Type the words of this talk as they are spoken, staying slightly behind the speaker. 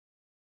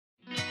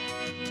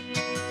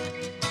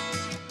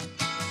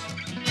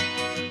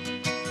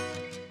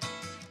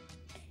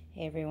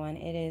Hey everyone,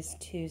 it is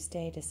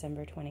Tuesday,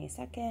 December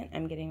 22nd.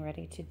 I'm getting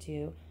ready to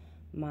do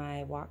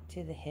my walk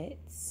to the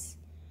hits.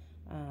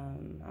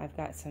 I've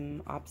got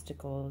some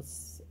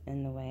obstacles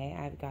in the way.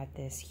 I've got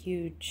this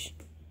huge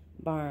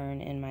barn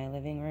in my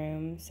living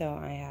room, so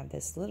I have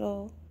this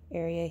little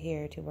area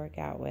here to work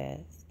out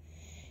with.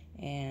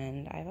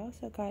 And I've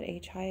also got a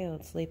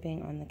child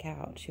sleeping on the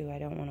couch who I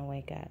don't want to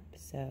wake up.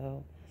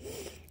 So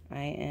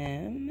I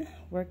am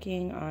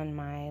working on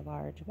my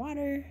large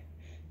water.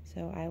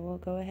 So I will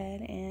go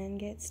ahead and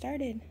get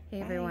started. Hey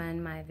Bye.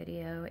 Everyone, my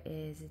video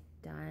is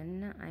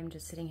done. I'm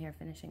just sitting here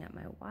finishing up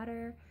my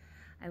water.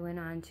 I went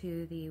on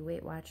to the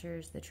Weight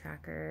Watchers, the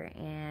tracker,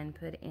 and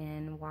put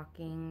in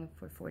walking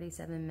for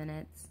 47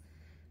 minutes,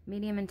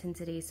 medium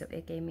intensity, so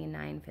it gave me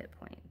 9 fit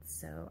points.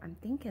 So I'm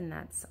thinking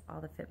that's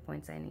all the fit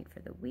points I need for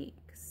the week.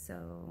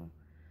 So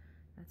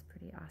that's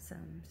pretty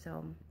awesome.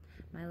 So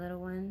my little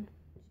one,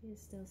 she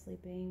is still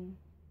sleeping.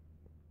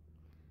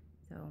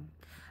 So,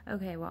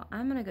 okay, well,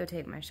 I'm gonna go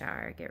take my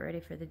shower, get ready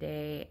for the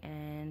day,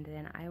 and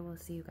then I will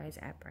see you guys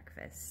at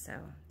breakfast. So,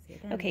 see you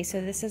then. Okay, so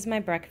this is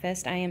my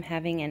breakfast. I am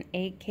having an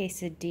egg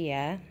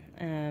quesadilla.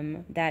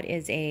 That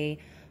is a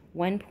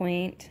 1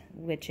 point,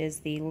 which is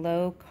the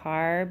low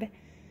carb,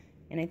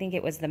 and I think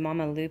it was the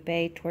Mama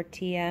Lupe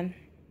tortilla.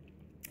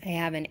 I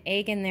have an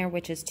egg in there,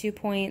 which is 2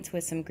 points,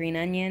 with some green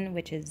onion,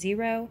 which is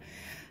 0.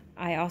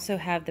 I also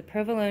have the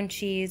provolone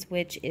cheese,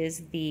 which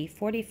is the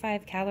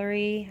 45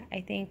 calorie, I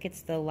think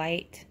it's the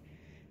light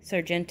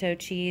Sargento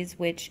cheese,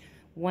 which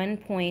 1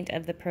 point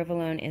of the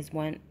provolone is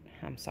one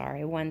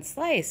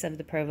slice of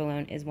the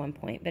provolone is 1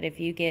 point. But if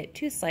you get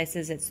 2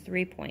 slices, it's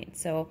 3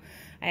 points. So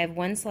I have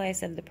 1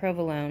 slice of the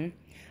provolone.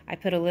 I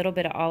put a little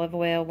bit of olive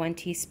oil, 1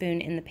 teaspoon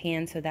in the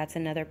pan, so that's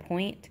another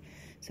point.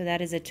 So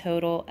that is a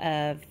total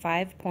of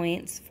 5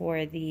 points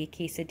for the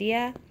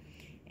quesadilla.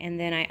 And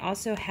then I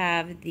also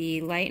have the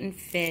Light and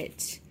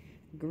Fit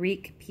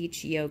Greek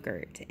peach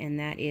yogurt, and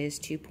that is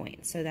 2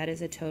 points. So that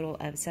is a total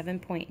of 7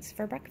 points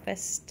for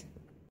breakfast.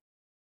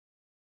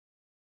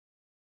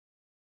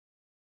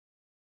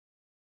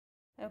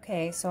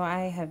 Okay, so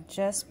I have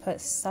just put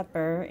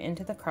supper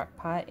into the crock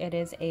pot. It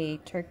is a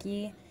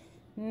turkey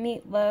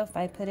meatloaf.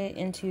 I put it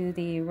into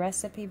the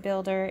recipe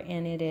builder,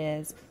 and it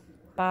is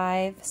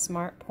 5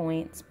 smart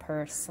points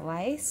per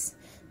slice.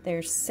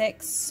 There's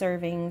 6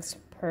 servings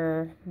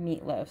per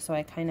meatloaf, so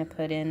I kind of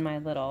put in my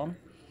little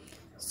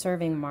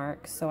serving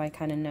mark so I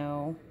kind of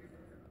know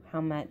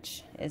how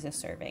much is a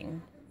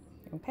serving.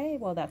 Okay,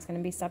 well, that's going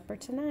to be supper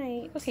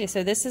tonight. Okay,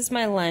 so this is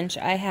my lunch.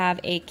 I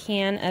have a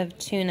can of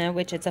tuna,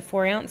 which it's a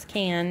 4-ounce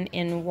can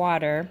in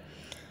water,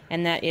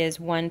 and that is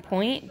 1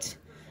 point.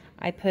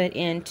 I put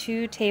in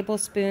 2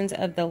 tablespoons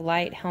of the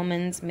light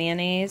Hellmann's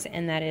mayonnaise,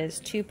 and that is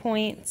 2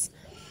 points.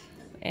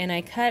 And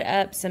I cut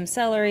up some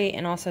celery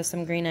and also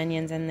some green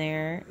onions in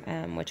there,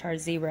 which are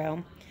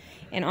 0.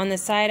 And on the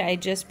side, I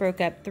just broke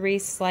up 3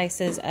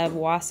 slices of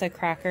Wassa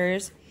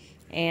crackers,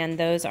 and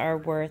those are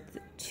worth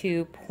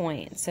 2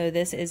 points. So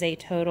this is a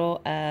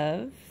total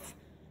of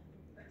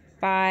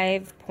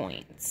 5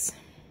 points.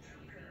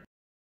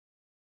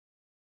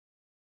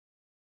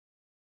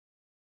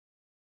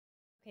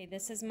 Okay,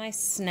 this is my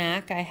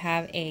snack. I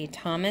have a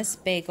Thomas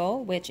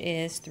bagel, which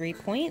is 3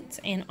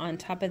 points, and on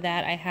top of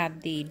that I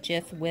have the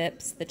Jif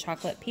Whips, the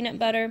chocolate peanut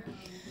butter,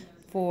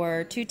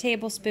 for 2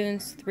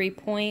 tablespoons, 3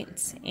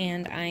 points,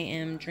 and I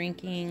am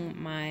drinking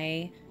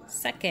my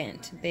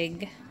second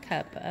big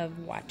cup of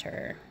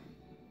water.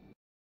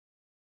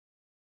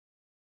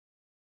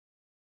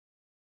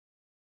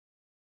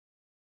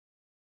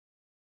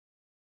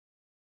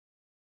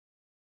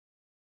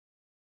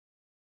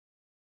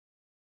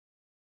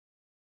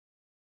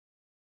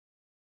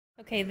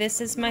 Okay,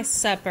 this is my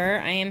supper.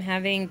 I am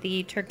having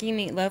the turkey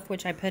meatloaf,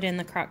 which I put in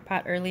the crock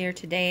pot earlier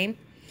today,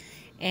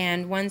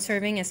 and 1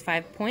 serving is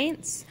 5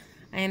 points.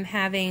 I am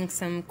having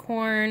some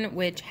corn,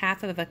 which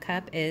half of a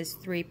cup is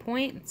 3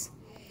 points.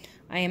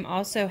 I am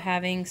also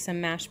having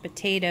some mashed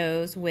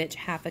potatoes, which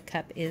half a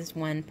cup is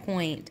 1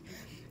 point.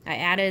 I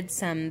added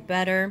some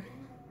butter,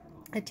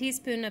 a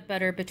teaspoon of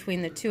butter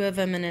between the 2 of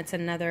them, and it's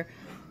another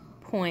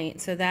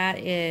point. So that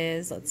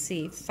is, let's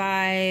see,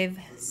 5,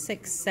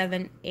 6,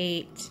 7,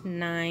 8,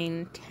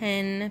 9,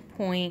 10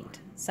 point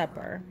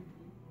supper.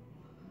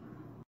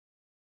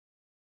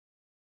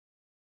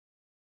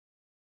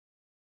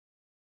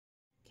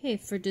 Okay,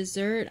 for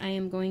dessert, I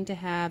am going to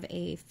have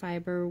a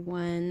Fiber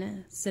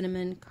One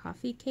cinnamon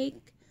coffee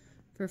cake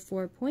for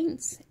 4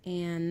 points,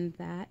 and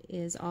that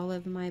is all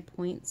of my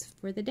points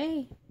for the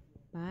day.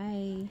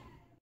 Bye.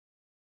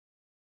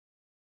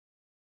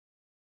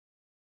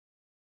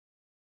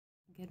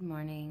 Good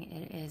morning.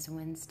 It is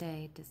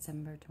Wednesday,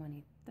 December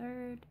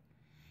 23rd,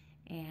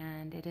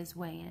 and it is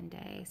weigh-in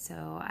day.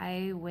 So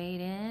I weighed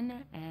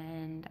in,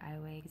 and I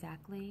weigh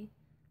exactly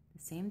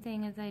the same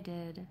thing as I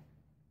did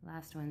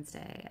last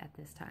Wednesday at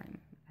this time.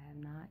 I have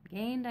not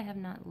gained, I have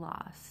not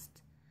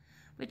lost,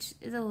 which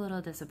is a little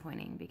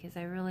disappointing because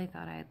I really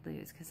thought I'd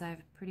lose, because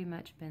I've pretty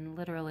much been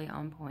literally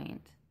on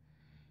point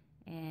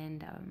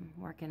and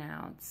working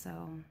out.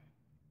 So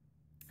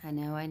I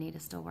know I need to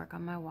still work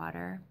on my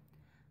water,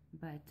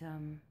 But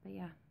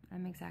yeah,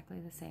 I'm exactly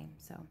the same.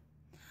 So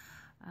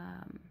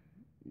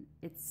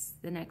it's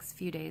the next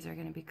few days are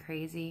going to be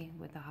crazy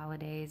with the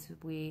holidays.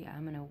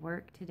 I'm going to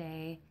work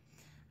today.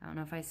 I don't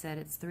know if I said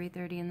it's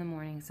 3:30 in the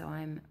morning, so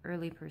I'm an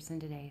early person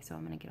today, so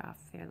I'm going to get off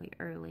fairly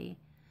early,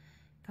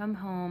 come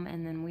home,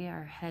 and then we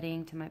are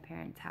heading to my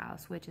parents'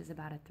 house, which is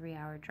about a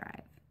 3-hour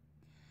drive.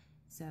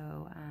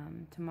 So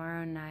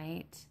tomorrow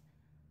night,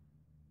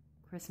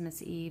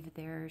 Christmas Eve,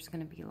 there's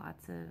going to be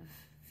lots of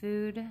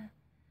food,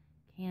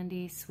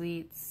 candy,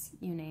 sweets,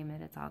 you name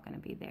it, it's all going to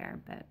be there.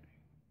 But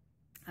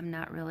I'm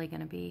not really going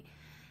to be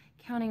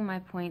counting my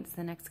points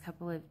the next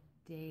couple of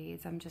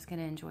days. I'm just going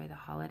to enjoy the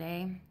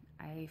holiday.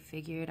 I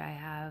figured I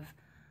have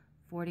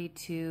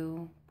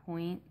 42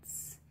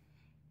 points,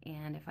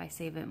 and if I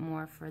save it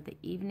more for the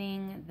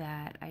evening,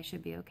 that I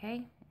should be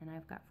okay. And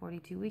I've got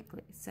 42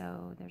 weekly,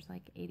 so there's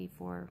like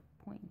 84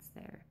 points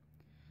there,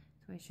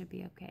 so I should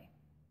be okay.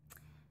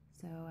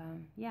 So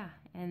yeah,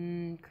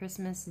 and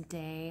Christmas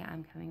Day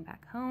I'm coming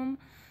back home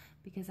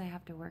because I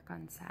have to work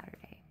on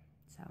Saturday,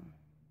 so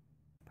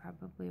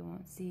probably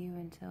won't see you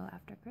until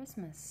after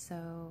Christmas.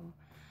 So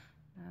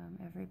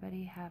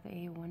everybody have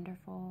a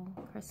wonderful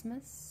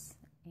Christmas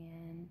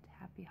and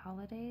happy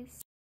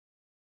holidays.